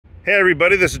Hey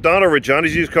everybody, this is Don over at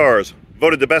Johnny's Used Cars.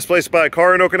 Voted the best place to buy a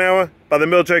car in Okinawa by the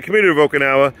military community of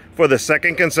Okinawa for the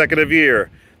second consecutive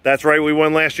year. That's right, we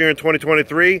won last year in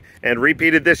 2023 and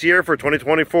repeated this year for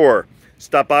 2024.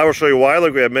 Stop by, we'll show you why,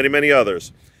 like we have many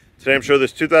others. Today I'm showing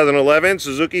this 2011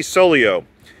 Suzuki Solio.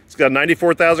 It's got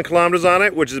 94,000 kilometers on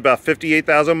it, which is about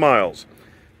 58,000 miles.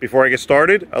 Before I get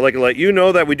started, I'd like to let you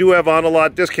know that we do have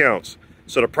on-a-lot discounts.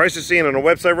 So the price you're seeing on our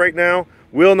website right now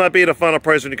will not be the final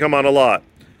price when you come on a lot.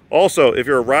 Also, if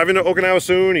you're arriving to Okinawa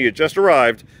soon or you just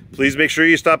arrived, please make sure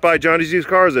you stop by Johnny's Used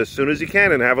Cars as soon as you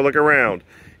can and have a look around.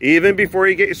 Even before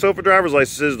you get yourself a driver's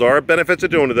license, there are benefits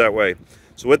of doing it that way.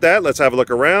 So with that, let's have a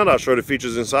look around. I'll show you the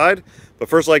features inside. But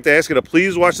first, I'd like to ask you to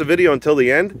please watch the video until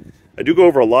the end. I do go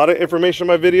over a lot of information in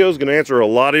my videos, going to answer a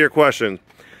lot of your questions.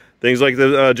 Things like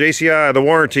the JCI, the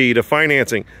warranty, the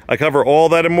financing. I cover all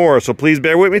that and more, so please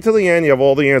bear with me till the end. You have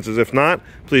all the answers. If not,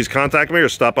 please contact me or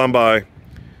stop on by.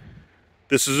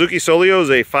 The Suzuki Solio is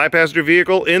a 5-passenger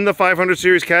vehicle in the 500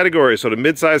 series category, so the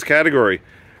mid-size category.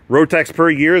 Road tax per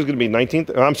year is going to be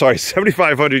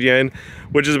 7,500 yen,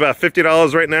 which is about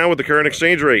 $50 right now with the current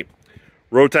exchange rate.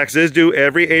 Road tax is due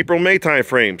every April-May time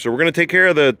frame, so we're going to take care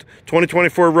of the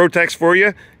 2024 road tax for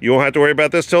you. You won't have to worry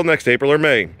about this till next April or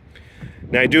May.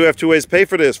 Now, I do have two ways to pay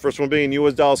for this. First one being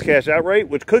US dollars cash outright,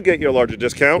 which could get you a larger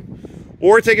discount,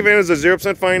 or take advantage of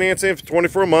 0% financing for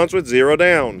 24 months with zero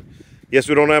down. Yes,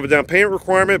 we don't have a down payment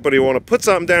requirement, but if you want to put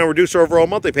something down, reduce your overall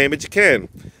monthly payment, you can.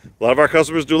 A lot of our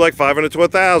customers do like $500 to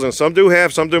 $1,000. Some do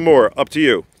half, some do more. Up to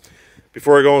you.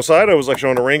 Before I go inside, I always like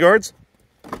showing the rain guards.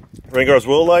 Rain guards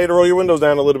will allow you to roll your windows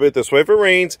down a little bit this way. If it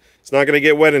rains, it's not going to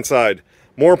get wet inside.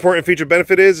 More important feature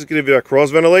benefit is it's going to give you that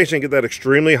cross ventilation, get that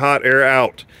extremely hot air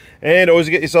out. And always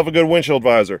get yourself a good windshield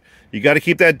visor. You got to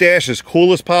keep that dash as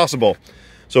cool as possible.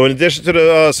 So in addition to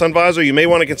the sun visor, you may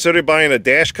want to consider buying a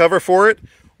dash cover for it.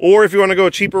 Or if you want to go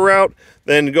a cheaper route,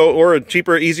 then or a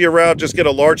cheaper, easier route, just get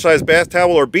a large size bath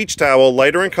towel or beach towel,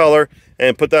 lighter in color,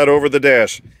 and put that over the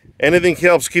dash. Anything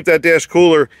helps keep that dash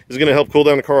cooler is going to help cool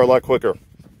down the car a lot quicker.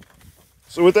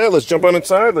 So with that, let's jump on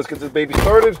inside. Let's get this baby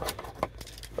started.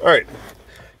 All right.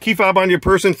 Key fob on your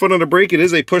person, foot on the brake. It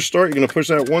is a push start. You're going to push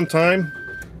that one time,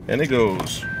 and it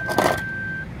goes.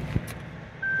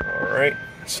 All right.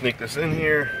 Sneak this in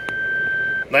here.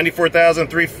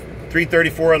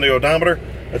 94,334 on the odometer.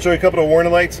 I'll show you a couple of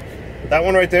warning lights. That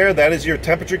one right there, that is your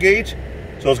temperature gauge.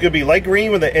 So it's going to be light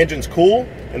green when the engine's cool,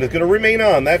 and it's going to remain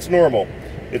on. That's normal.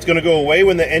 It's going to go away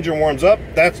when the engine warms up.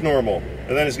 That's normal.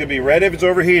 And then it's going to be red if it's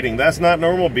overheating. That's not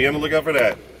normal. Be on the lookout for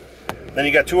that. Then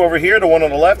you got two over here. The one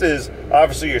on the left is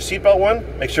obviously your seatbelt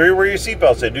one. Make sure you wear your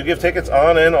seatbelts. They do give tickets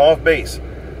on and off base.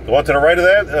 The one to the right of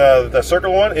that, the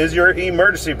circle one, is your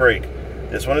emergency brake.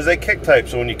 This one is a kick type.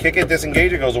 So when you kick it,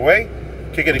 disengage, it goes away.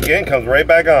 Kick it again, comes right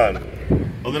back on.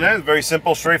 Other than that, it's very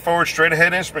simple, straightforward, straight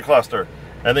ahead instrument cluster.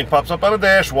 Anything pops up on the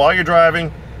dash while you're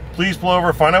driving, please pull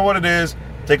over, find out what it is,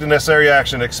 take the necessary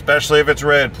action, especially if it's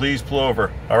red, please pull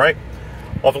over, all right?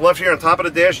 Off the left here on top of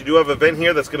the dash, you do have a vent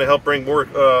here that's gonna help bring more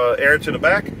air to the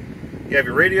back. You have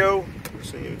your radio,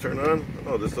 so you turn on.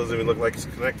 Oh, this doesn't even look like it's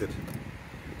connected.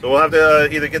 So we'll have to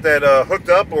either get that hooked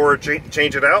up or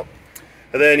change it out.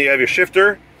 And then you have your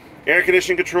shifter, air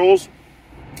conditioning controls,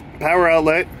 power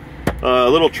outlet, a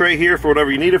little tray here for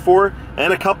whatever you need it for,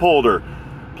 and a cup holder.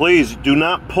 Please do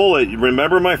not pull it.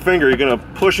 Remember my finger. You're going to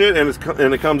push it and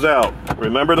it comes out.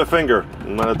 Remember the finger,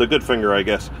 the good finger, I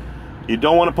guess. You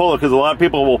don't want to pull it because a lot of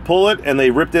people will pull it and they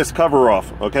rip this cover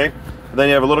off, okay? And then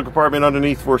you have a little compartment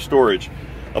underneath for storage.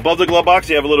 Above the glove box,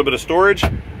 you have a little bit of storage,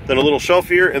 then a little shelf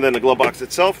here, and then the glove box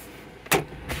itself,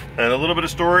 and a little bit of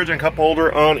storage and cup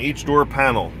holder on each door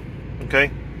panel,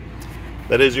 okay?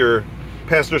 That is your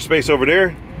passenger space over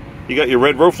there. You got your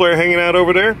red road flare hanging out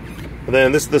over there. And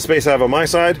then this is the space I have on my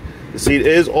side. The seat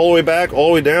is all the way back, all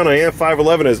the way down. I am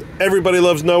 5'11", as everybody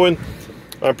loves knowing.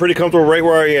 I'm pretty comfortable right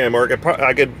where I am. Or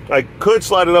I could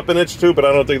slide it up an inch or two, but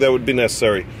I don't think that would be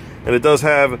necessary. And it does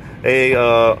have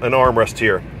an armrest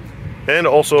here. And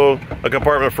also a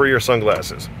compartment for your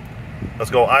sunglasses.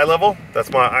 Let's go eye level.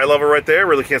 That's my eye level right there.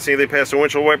 Really can't see anything past the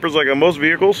windshield wipers like on most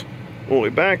vehicles. All the way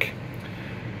back.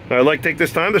 Now, I'd like to take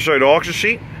this time to show you the auction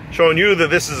sheet, showing you that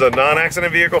this is a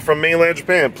non-accident vehicle from mainland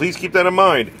Japan. Please keep that in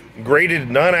mind. Graded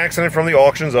non-accident from the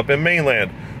auctions up in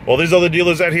mainland. Well, these other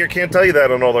dealers out here can't tell you that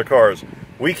on all their cars.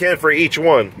 We can for each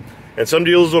one. And some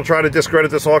dealers will try to discredit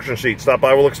this auction sheet. Stop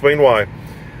by, we'll explain why. It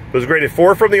was graded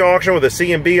 4 from the auction with a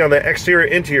C and B on the exterior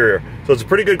interior. So it's a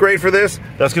pretty good grade for this.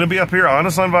 That's going to be up here on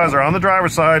the sun visor on the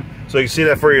driver's side, so you can see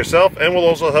that for yourself, and we'll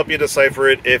also help you decipher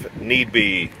it if need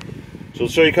be. So I'll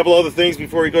show you a couple other things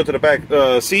before we go to the back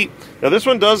seat. Now this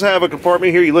one does have a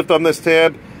compartment here. You lift on this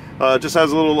tab. Just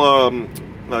has a little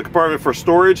compartment for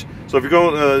storage. So if you're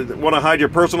going want to hide your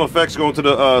personal effects going to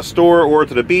the store or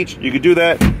to the beach, you can do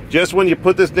that. Just when you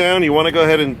put this down, you want to go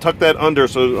ahead and tuck that under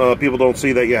so people don't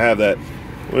see that you have that.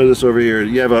 What is this over here?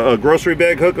 You have a grocery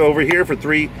bag hook over here for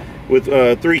 3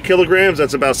 kilograms.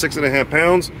 That's about 6.5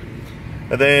 pounds.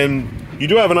 And then you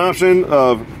do have an option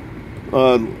of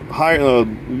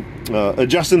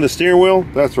adjusting the steering wheel.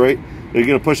 That's right. You're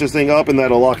going to push this thing up and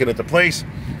that'll lock it into place.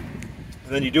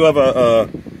 And then you do have a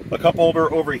cup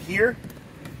holder over here.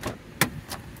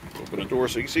 Open the door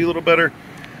so you can see a little better.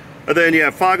 And then you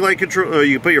have fog light control.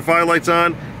 You can put your fog lights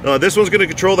on. This one's going to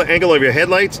control the angle of your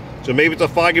headlights. So maybe it's a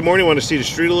foggy morning, you want to see the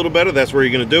street a little better. That's where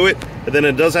you're going to do it. And then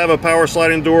it does have a power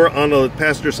sliding door on the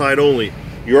passenger side only.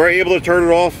 You are able to turn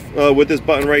it off with this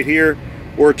button right here,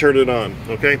 or turn it on.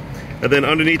 Okay. And then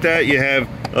underneath that you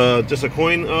have just a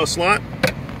coin slot.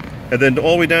 And then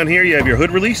all the way down here you have your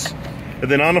hood release. And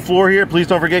then on the floor here, please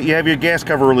don't forget you have your gas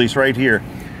cover release right here.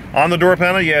 On the door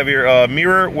panel you have your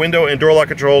mirror, window, and door lock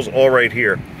controls all right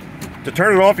here. To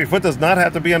turn it off, your foot does not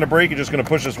have to be on the brake. You're just going to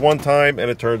push this one time and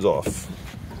it turns off.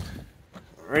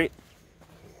 All right.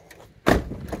 So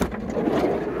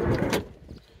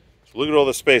look at all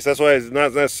the space. That's why it's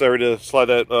not necessary to slide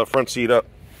that front seat up.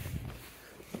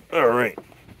 All right.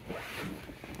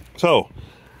 So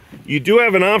you do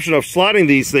have an option of sliding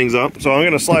these things up. So I'm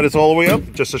going to slide this all the way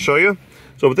up just to show you.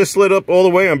 So with this slid up all the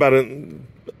way, I'm about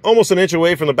almost an inch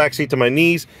away from the back seat to my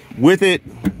knees. With it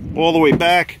all the way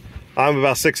back, I'm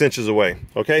about 6 inches away,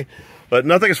 okay? But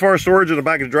nothing as far as storage in the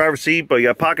back of the driver's seat, but you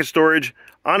have pocket storage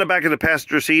on the back of the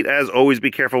passenger seat. As always, be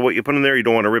careful what you put in there. You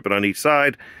don't want to rip it on each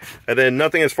side. And then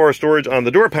nothing as far as storage on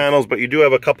the door panels, but you do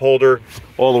have a cup holder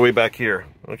all the way back here,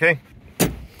 okay?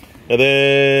 And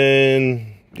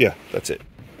then, yeah, that's it.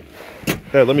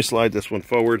 Okay, let me slide this one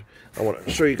forward. I want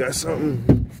to show you guys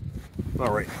something.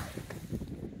 All right.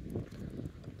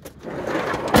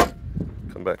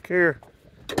 Come back here.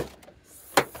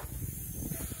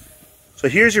 So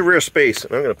here's your rear space.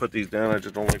 And I'm going to put these down. I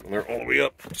just don't like when they're all the way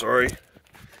up. Sorry.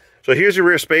 So here's your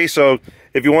rear space. So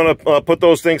if you want to put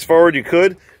those things forward, you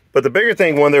could. But the bigger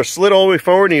thing, when they're slid all the way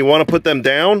forward and you want to put them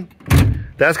down,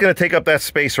 that's going to take up that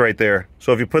space right there.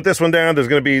 So if you put this one down, there's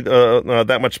going to be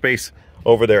that much space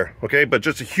over there. Okay, but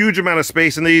just a huge amount of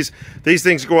space in these. These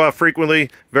things go out frequently.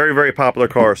 Very, very popular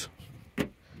cars.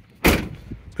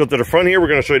 Let's go to the front here. We're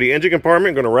going to show you the engine compartment.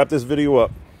 I'm going to wrap this video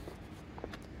up.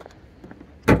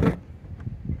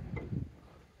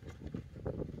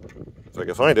 If I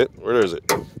can find it. Where is it?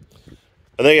 And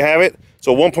there you have it.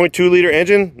 So 1.2 liter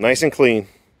engine, nice and clean.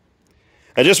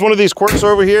 And just one of these quirks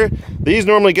over here, these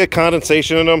normally get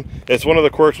condensation in them. It's one of the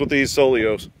quirks with these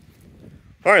Solios.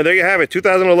 All right, there you have it.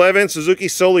 2011 Suzuki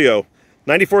Solio.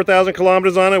 94,000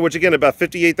 kilometers on it, which again, about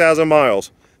 58,000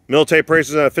 miles. Military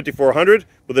prices at $5,400.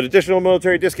 With an additional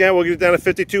military discount, we'll get it down to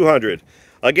 $5,200.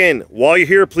 Again, while you're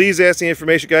here, please ask the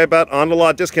information guy about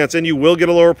on-the-lot discounts, and you will get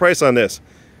a lower price on this.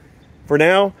 For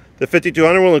now, the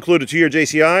 $5,200 will include a 2-year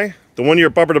JCI, the 1-year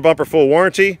bumper-to-bumper full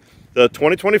warranty, the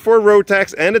 2024 road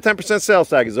tax, and the 10% sales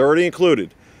tax is already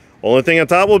included. Only thing on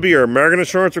top will be your American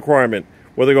insurance requirement,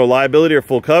 whether you go liability or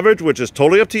full coverage, which is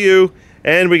totally up to you,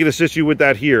 and we can assist you with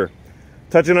that here.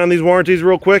 Touching on these warranties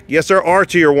real quick, yes, there are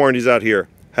 2-year warranties out here.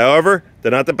 However,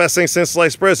 they're not the best thing since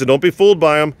sliced bread, so don't be fooled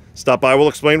by them. Stop by, we'll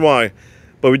explain why.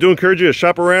 But we do encourage you to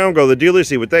shop around, go to the dealer,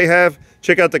 see what they have,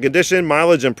 check out the condition,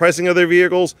 mileage, and pricing of their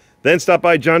vehicles, then stop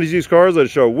by Johnny's Used Cars, let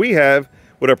us show what we have,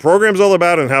 what our program's all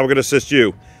about, and how we're going to assist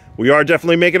you. We are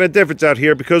definitely making a difference out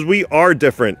here because we are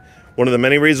different. One of the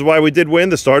many reasons why we did win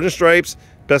the Stars and Stripes,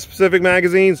 Best Pacific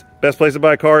Magazine's Best Place to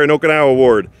Buy a Car in Okinawa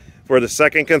Award for the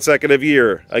 2nd consecutive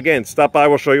year. Again, stop by,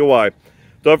 we'll show you why.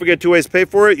 Don't forget 2 ways to pay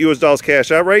for it, US dollars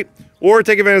cash outright, or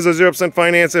take advantage of 0%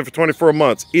 financing for 24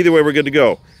 months. Either way, we're good to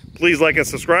go. Please like and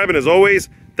subscribe, and as always,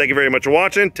 thank you very much for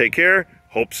watching. Take care.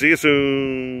 Hope to see you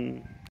soon.